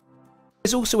passengers.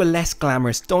 There's also a less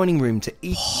glamorous dining room to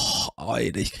eat. Oh,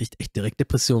 Alter, ich krieg echt direkt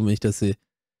Depressionen, wenn ich das sehe.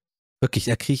 Wirklich,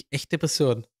 da krieg ich echt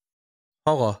Depressionen.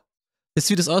 Horror. Wisst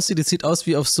ihr, wie das aussieht? Das sieht aus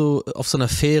wie auf so einer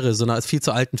Fähre, so einer viel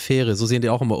zu alten Fähre. So sehen die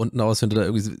auch immer unten aus, wenn du da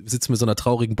irgendwie sitzt mit so einer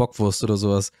traurigen Bockwurst oder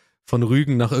sowas. Von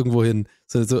Rügen nach irgendwo hin.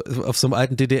 So auf so einem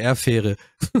alten DDR-Fähre.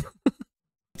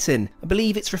 I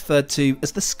believe it's referred to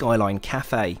as the Skyline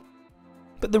Cafe.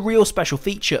 But the real special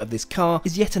feature of this car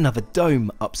is yet another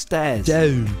dome upstairs.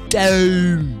 Dome.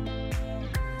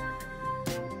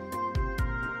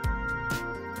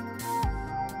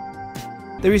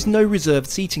 There is no reserved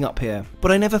seating up here,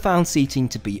 but I never found seating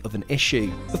to be of an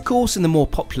issue. Of course, in the more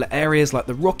popular areas like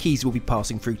the Rockies we'll be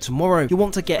passing through tomorrow, you'll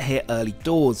want to get here early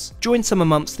doors. During summer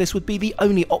months, this would be the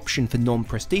only option for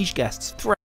non-prestige guests.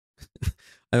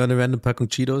 Einfach eine random Packung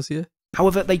Cheetos hier.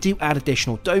 However, they do add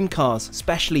additional dome cars,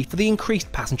 especially for the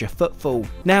increased passenger footfall.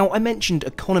 Now, I mentioned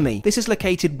economy. This is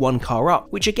located one car up,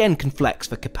 which again can flex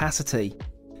for capacity.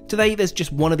 Today, there's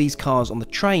just one of these cars on the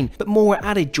train, but more are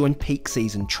added during peak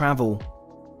season travel.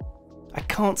 I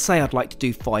can't say I'd like to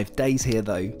do 5 days here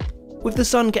though. With the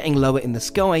sun getting lower in the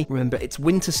sky, remember it's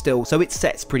winter still, so it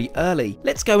sets pretty early.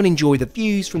 Let's go and enjoy the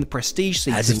views from the prestige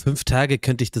seating. Also 5 Tage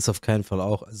könnte ich das auf keinen Fall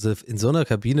auch. Also in so einer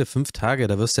Kabine 5 Tage,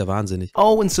 da wirst du ja wahnsinnig.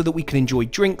 Oh, and so that we can enjoy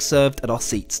drinks served at our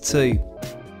seats too.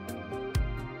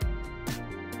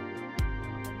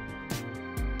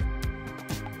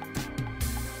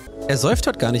 Er säuft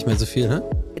halt gar nicht mehr so viel, ne?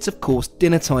 it's of course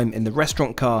dinner time in the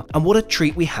restaurant car, and what a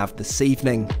treat we have this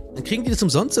evening. Dann kriegen die das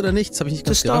umsonst oder nicht? Das habe ich nicht To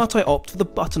ganz gerafft. start, I opt for the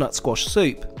butternut squash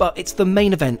soup, but it's the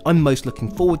main event I'm most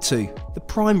looking forward to. The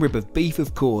prime rib of beef,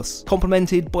 of course,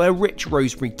 complemented by a rich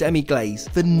rosemary demi-glaze.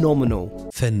 Phenomenal.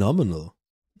 Phenomenal.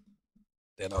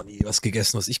 Der hat noch nie was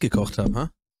gegessen, was ich gekocht habe, ha?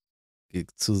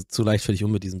 Zu leichtfertig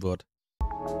mit diesem Wort.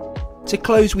 To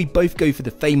close, we both go for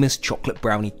the famous chocolate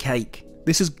brownie cake.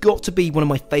 This has got to be one of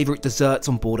my favourite desserts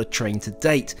on board a train to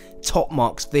date, top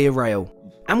marks via rail.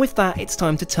 And with that, it's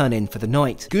time to turn in for the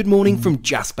night. Good morning from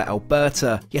Jasper,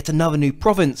 Alberta. Yet another new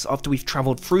province after we've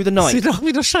travelled through the night. Sieht auch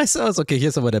wieder scheiße aus. Okay, hier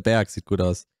ist aber der Berg, sieht gut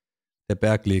aus. Der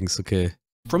Berg links, okay.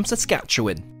 From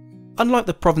Saskatchewan. Unlike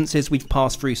the provinces we've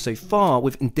passed through so far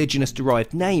with indigenous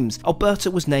derived names,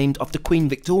 Alberta was named after Queen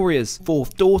Victoria's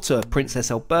fourth daughter,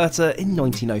 Princess Alberta, in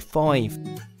 1905.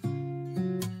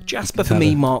 Jasper for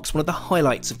me marks one of the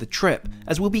highlights of the trip,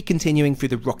 as we'll be continuing through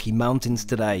the Rocky Mountains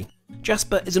today.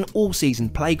 Jasper is an all-season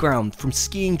playground, from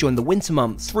skiing during the winter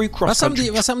months through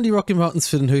cross-country. Was haben die Rocky Mountains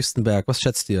für den höchsten Berg? Was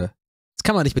schätzt ihr? Das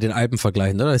kann man nicht mit den Alpen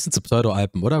vergleichen, oder? Das sind so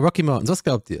Pseudo-Alpen, oder? Rocky Mountains, was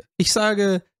glaubt ihr? Ich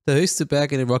sage, der höchste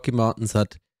Berg in den Rocky Mountains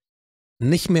hat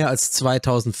nicht mehr als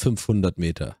 2500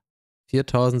 Meter.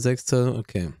 4600,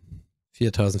 okay.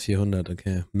 4400,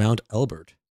 okay. Mount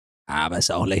Albert. Aber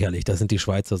ist auch lächerlich, da sind die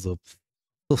Schweizer so.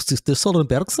 Das soll ein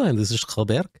Berg sein, das ist kein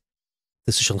Berg.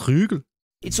 Das ist ein Hügel.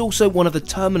 It's also one of the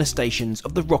terminus stations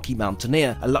of the Rocky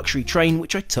Mountaineer, a luxury train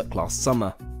which I took last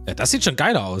summer. Ja, das sieht schon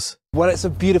geil aus. Well, it's a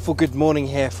beautiful good morning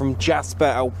here from Jasper,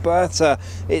 Alberta.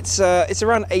 It's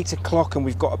around 8 o'clock and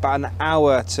we've got about an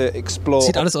hour to explore.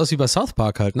 Sieht alles aus wie bei South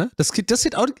Park halt, ne? Das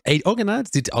sieht auch, original,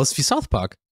 sieht aus wie South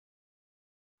Park.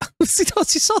 Das sieht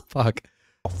aus wie South Park.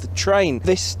 Off the train.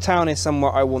 This town is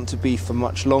somewhere I want to be for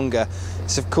much longer.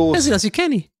 It's of course. Das sieht aus wie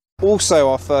Kenny. Also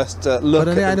our first look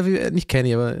Oder at wie, nicht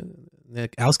Kenny, aber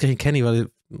ausgerechnet Kenny,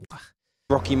 weil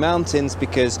Rocky Mountains,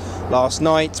 because last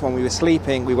night when we were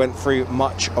sleeping we went through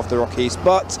much of the Rockies,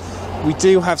 but we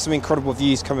do have some incredible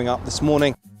views coming up this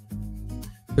morning.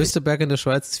 Höchster Berg in der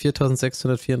Schweiz ist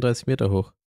 4634 Meter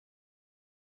hoch.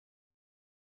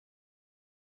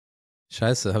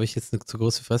 Scheiße, habe ich jetzt eine zu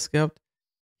große Fresse gehabt?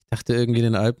 Ich dachte irgendwie in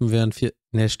den Alpen wären 4.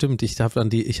 Ne, stimmt, ich habe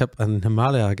an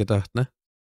Himalaya gedacht, ne?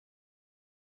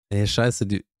 Nee, scheiße,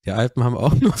 die Alpen haben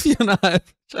auch nur 4,5.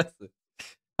 Scheiße.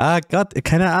 Ah Gott,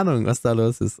 keine Ahnung, was da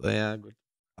los ist. Oh, ja, gut.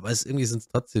 Aber irgendwie sind es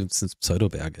trotzdem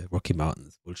Pseudoberge. Rocky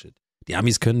Mountains, Bullshit. Die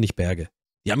Amis können nicht Berge.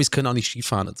 Die Amis können auch nicht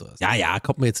Skifahren und sowas. Ja,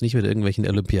 kommt mir jetzt nicht mit irgendwelchen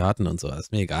Olympiaden und sowas.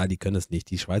 Ist mir egal, die können es nicht.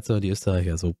 Die Schweizer, die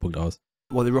Österreicher, so, Punkt aus.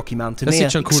 While the Rocky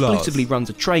Mountaineer exclusively runs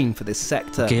a train for this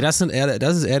sector. Okay, das ist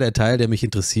eher der Teil, der mich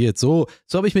interessiert. So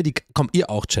habe ich mir ihr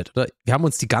auch, Chat, oder? Wir haben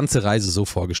uns die ganze Reise so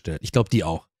vorgestellt. Ich glaube, die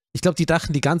auch. Ich glaube, die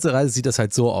dachten, die ganze Reise sieht das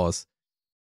halt so aus.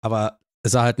 Aber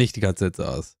es sah halt nicht die ganze Zeit so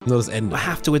aus. Nur das Ende. I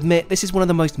have to admit, this is one of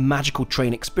the most magical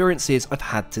train experiences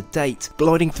I've had to date.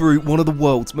 Gliding through one of the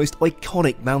world's most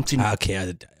iconic mountain...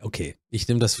 Okay. Ich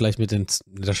nehme das vielleicht mit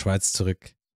der Schweiz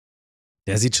zurück.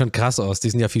 Der sieht schon krass aus. Die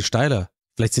sind ja viel steiler.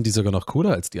 Vielleicht sind die sogar noch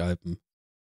cooler als die Alpen.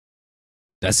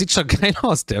 Das sieht schon geil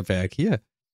aus, der Berg hier.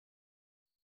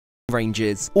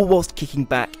 Ranges, all whilst kicking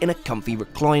back in a comfy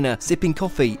recliner, sipping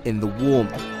coffee in the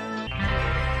warmth.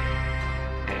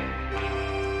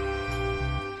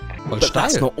 But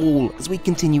that's not all. As we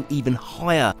continue even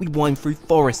higher, we wind through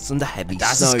forests under heavy snow.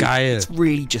 Das ist geil. It's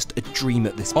really just a dream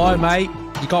at this Hi point. mate,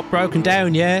 you got broken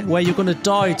down, yeah? Where you gonna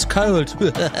die? It's cold.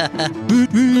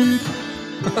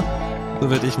 So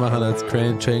würde ich machen als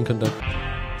Train Conductor.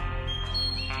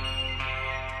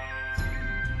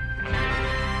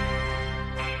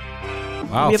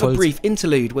 Wow, we have a brief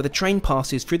interlude where the train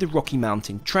passes through the Rocky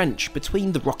Mountain Trench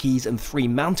between the Rockies and 3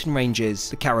 mountain ranges,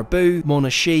 the Caribou,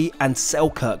 Monashee and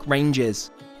Selkirk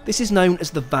ranges. This is known as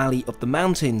the Valley of the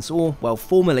Mountains, or, well,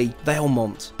 formerly,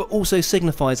 Valemont, but also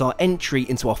signifies our entry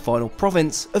into our final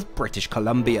province of British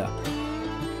Columbia.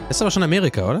 Das ist aber schon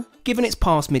Amerika, oder? Given it's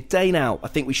past midday now, I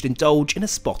think we should indulge in a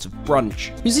spot of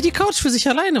brunch. Wie sieht die Couch für sich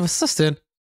alleine? Was ist das denn?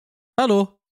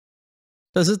 Hallo?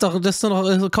 Das ist doch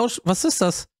noch Couch. Was ist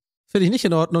das? Finde ich nicht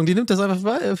in Ordnung. Die nimmt das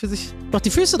einfach für sich. Macht die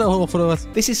Füße da hoch, oder was?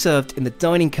 This is served in the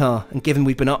dining car, and given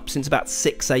we've been up since about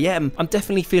 6 AM, I'm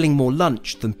definitely feeling more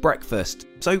lunch than breakfast.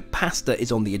 So pasta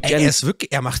is on the agenda.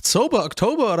 Er macht Sober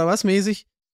Oktober oder was mäßig?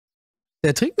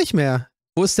 Der trinkt nicht mehr.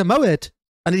 Wo ist der Moet?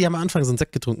 Ah, die haben am Anfang so einen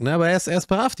Sekt getrunken, ne? Aber er ist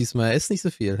brav diesmal. Er isst nicht so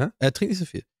viel, hä? Er trinkt nicht so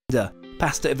viel.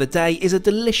 Pasta of the day is a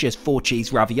delicious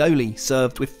 4-cheese ravioli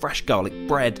served with fresh garlic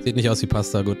bread. Sieht nicht aus wie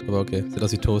Pasta, gut, aber okay. Sieht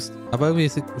aus wie Toast. Aber irgendwie,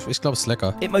 ich glaube, es ist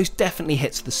lecker. It most definitely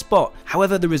hits the spot.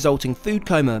 However, the resulting food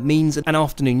coma means an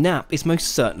afternoon nap is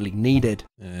most certainly needed.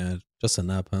 Yeah, just a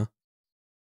nap, huh?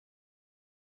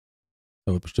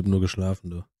 Aber bestimmt nur geschlafen,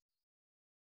 du.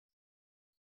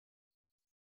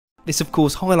 This of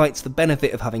course highlights the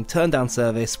benefit of having turn-down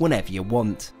service whenever you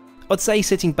want. I'd say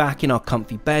sitting back in our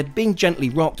comfy bed, being gently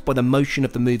rocked by the motion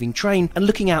of the moving train and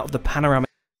looking out of the panoramic...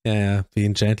 Yeah,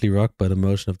 being gently rocked by the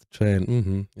motion of the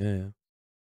train. Yeah.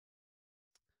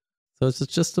 So is it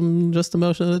just the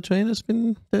motion of the train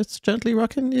that's gently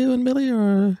rocking you and Millie,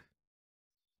 or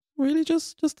really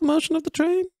just the motion of the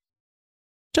train?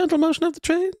 Gentle motion of the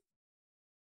train?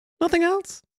 Nothing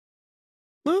else?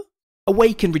 No?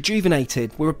 Awake and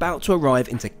rejuvenated, we're about to arrive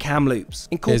into Kamloops,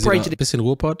 incorporated. Bisschen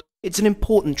Ruhrpott. It's an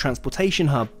important transportation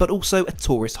hub, but also a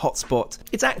tourist hotspot.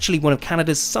 It's actually one of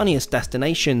Canada's sunniest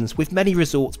destinations, with many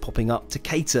resorts popping up to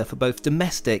cater for both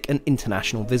domestic and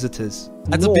international visitors.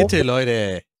 Also bitte,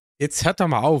 Leute, jetzt hört doch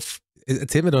mal auf.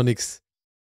 Erzähl mir doch nichts.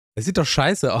 Es sieht doch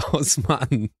scheiße aus,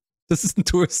 Mann. Das ist ein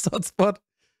Tourist Hotspot.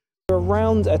 We're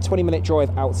around a 20-minute drive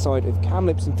outside of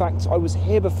Kamloops. In fact, I was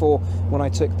here before when I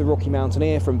took the Rocky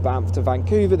Mountaineer from Banff to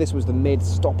Vancouver. This was the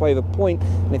mid-stopover point,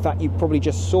 and in fact, you probably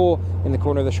just saw in the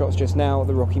corner of the shots just now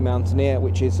the Rocky Mountaineer,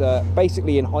 which is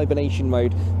basically in hibernation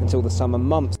mode until the summer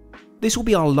months. This will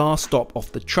be our last stop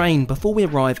off the train before we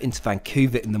arrive into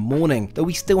Vancouver in the morning, though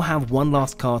we still have one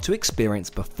last car to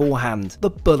experience beforehand, the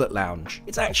Bullet Lounge.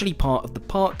 It's actually part of the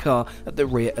park car at the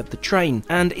rear of the train,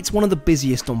 and it's one of the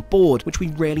busiest on board, which we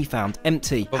rarely found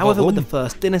empty. However, with the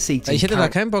first dinner seating... Ich hätte da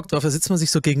keinen Bock drauf, da sitzt man sich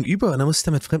so gegenüber und dann muss ich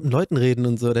da mit fremden Leuten reden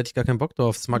und so, da hätte ich gar keinen Bock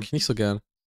drauf, das mag ich nicht so gern.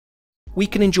 We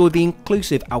can enjoy the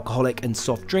inclusive alcoholic and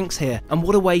soft drinks here, and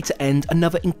what a way to end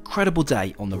another incredible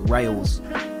day on the rails.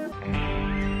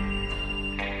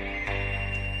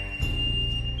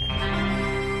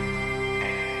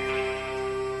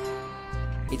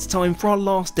 It's time for our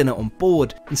last dinner on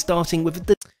board, and starting with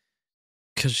the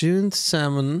Cajun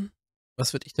Salmon.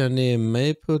 Was würde ich da nehmen?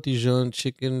 Maple Dijon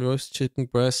Chicken, Roast Chicken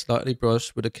Breast, slightly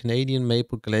brushed with a Canadian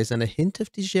maple glaze and a hint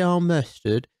of Dijon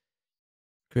mustard.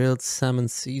 Grilled Salmon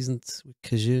seasoned with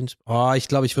Cajun. Oh, ich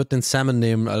glaube, ich würde den Salmon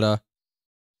nehmen, Alter.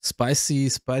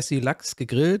 Spicy Lachs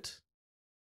gegrillt.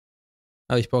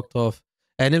 Habe ich Bock drauf.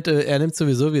 Er nimmt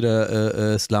sowieso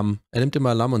wieder Lamm. Er nimmt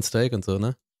immer Lamm und Steak und so,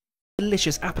 ne?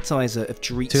 delicious appetizer of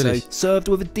chorizo, served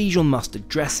with a Dijon mustard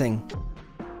dressing.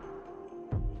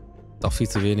 Doch viel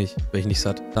zu wenig, bin ich nicht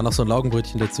satt. Dann noch so ein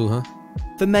Laugenbrötchen dazu, ha?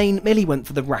 For main, Milly went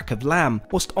for the rack of lamb,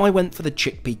 whilst I went for the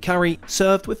chickpea curry,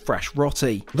 served with fresh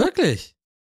roti. Wirklich?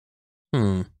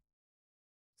 Das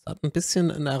hat ein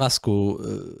bisschen einen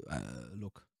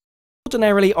Erasco-Look.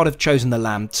 Ordinarily, I'd have chosen the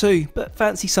lamb too, but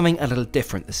fancy something a little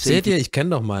different this Seht ihr, ich kenne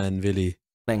doch meinen Willy.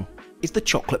 Is the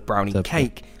chocolate brownie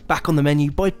cake, back on the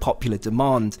menu by popular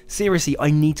demand. Seriously,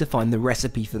 I need to find the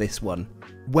recipe for this one.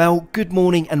 Well, good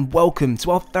morning and welcome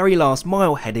to our very last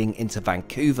mile heading into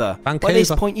Vancouver. By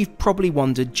this point, you've probably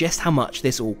wondered just how much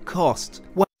this all cost.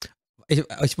 Well,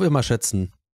 ich will mal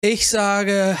schätzen. Ich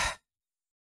sage,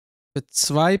 für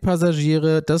 2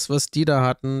 Passagiere, das, was die da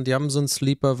hatten, die haben so einen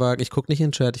Sleeperwagen. Ich gucke nicht in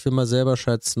den Chat, ich will mal selber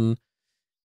schätzen.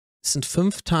 Es sind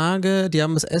 5 Tage, die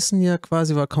haben das Essen ja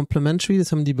quasi, war complimentary,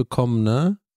 das haben die bekommen,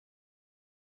 ne?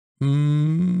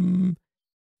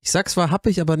 Ich sag zwar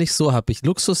happig, aber nicht so happig.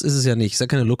 Luxus ist es ja nicht, ich sag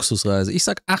keine Luxusreise. Ich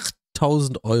sag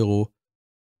 8.000 €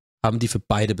 haben die für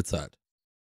beide bezahlt.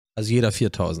 Also jeder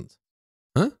 4.000.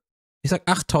 Ich sag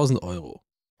 8.000 €.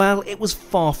 Well, it was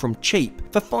far from cheap.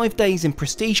 For 5 days in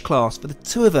prestige class for the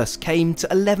two of us came to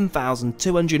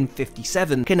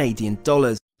 11,257 Canadian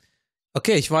dollars.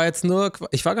 Okay, ich war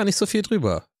gar nicht so viel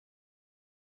drüber.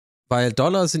 Weil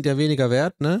Dollar sind ja weniger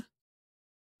wert, ne?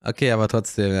 Okay, aber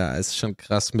trotzdem, ja, ist schon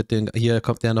krass mit den, hier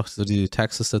kommt ja noch so die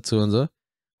Taxes dazu und so.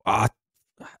 Oh,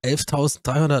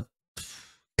 11.300.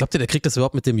 Glaubt ihr, der kriegt das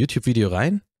überhaupt mit dem YouTube-Video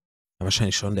rein? Ja,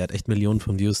 wahrscheinlich schon, der hat echt Millionen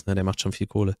von Views, ne? Der macht schon viel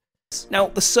Kohle. Now,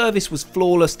 the service was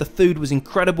flawless, the food was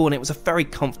incredible, and it was a very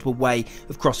comfortable way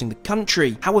of crossing the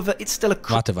country. However, it's still a...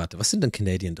 Warte, was sind denn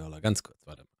Canadian Dollar? Ganz kurz,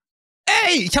 warte mal.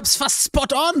 Ey, ich hab's fast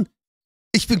spot on!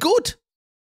 Ich bin gut!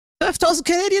 12.000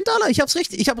 Canadian Dollar, ich hab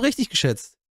richtig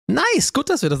geschätzt. Nice, gut,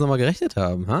 dass wir das nochmal gerechnet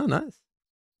haben, ha? Nice.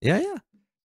 Ja.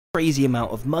 Crazy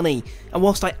amount of money, and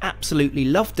whilst I absolutely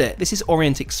loved it, this is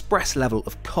Orient Express level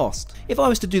of cost. If I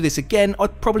was to do this again,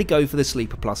 I'd probably go for the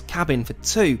Sleeper Plus cabin for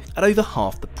 2 at over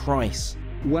half the price.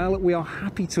 Well, we are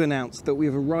happy to announce that we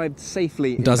have arrived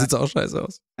safely in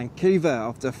Vancouver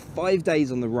after 5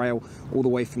 days on the rail all the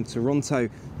way from Toronto.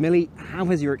 Milly, how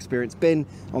has your experience been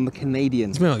on the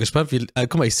Canadian? Ich bin mal gespannt,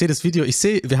 guck mal, ich sehe das Video,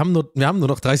 wir haben nur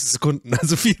noch 30 Sekunden,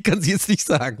 also viel kann sie jetzt nicht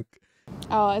sagen.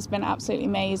 Oh, it's been absolutely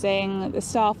amazing. The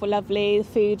staff were lovely, the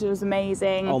food was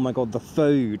amazing. Oh my god, the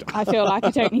food. I feel like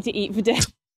I don't need to eat for dinner.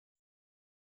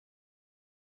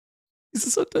 Ist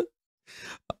es so?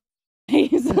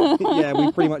 Yeah,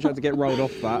 we pretty much had to get rolled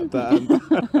off that,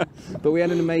 but we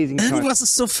had an amazing time. Irgendwas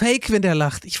ist so fake, wenn der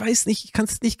lacht. Ich weiß nicht, ich kann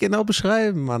es nicht genau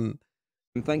beschreiben, Mann.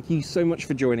 Thank you so much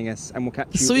for joining us, and we'll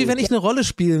catch you. So wie wenn ich eine Rolle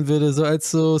spielen würde, so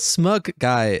als so Smug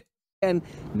Guy. Again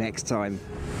next time.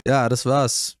 Ja, das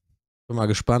war's. Bin mal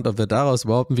gespannt, ob wir daraus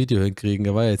überhaupt ein Video hinkriegen.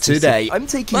 Der war jetzt Today, I'm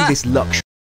taking this Luxuszug.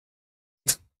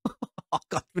 Oh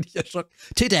Gott, bin ich erschrocken.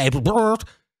 Today, guck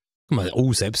mal,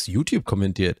 oh, selbst YouTube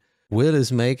kommentiert. Will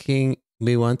is making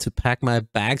me want to pack my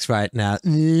bags right now.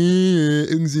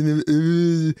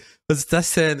 Was ist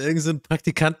das denn? Irgend so ein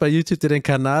Praktikant bei YouTube, der den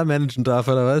Kanal managen darf,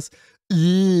 oder was?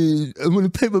 I'm gonna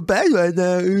pack my bag right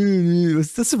now. Was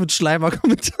ist das denn für ein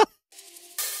Schleimer-Kommentar?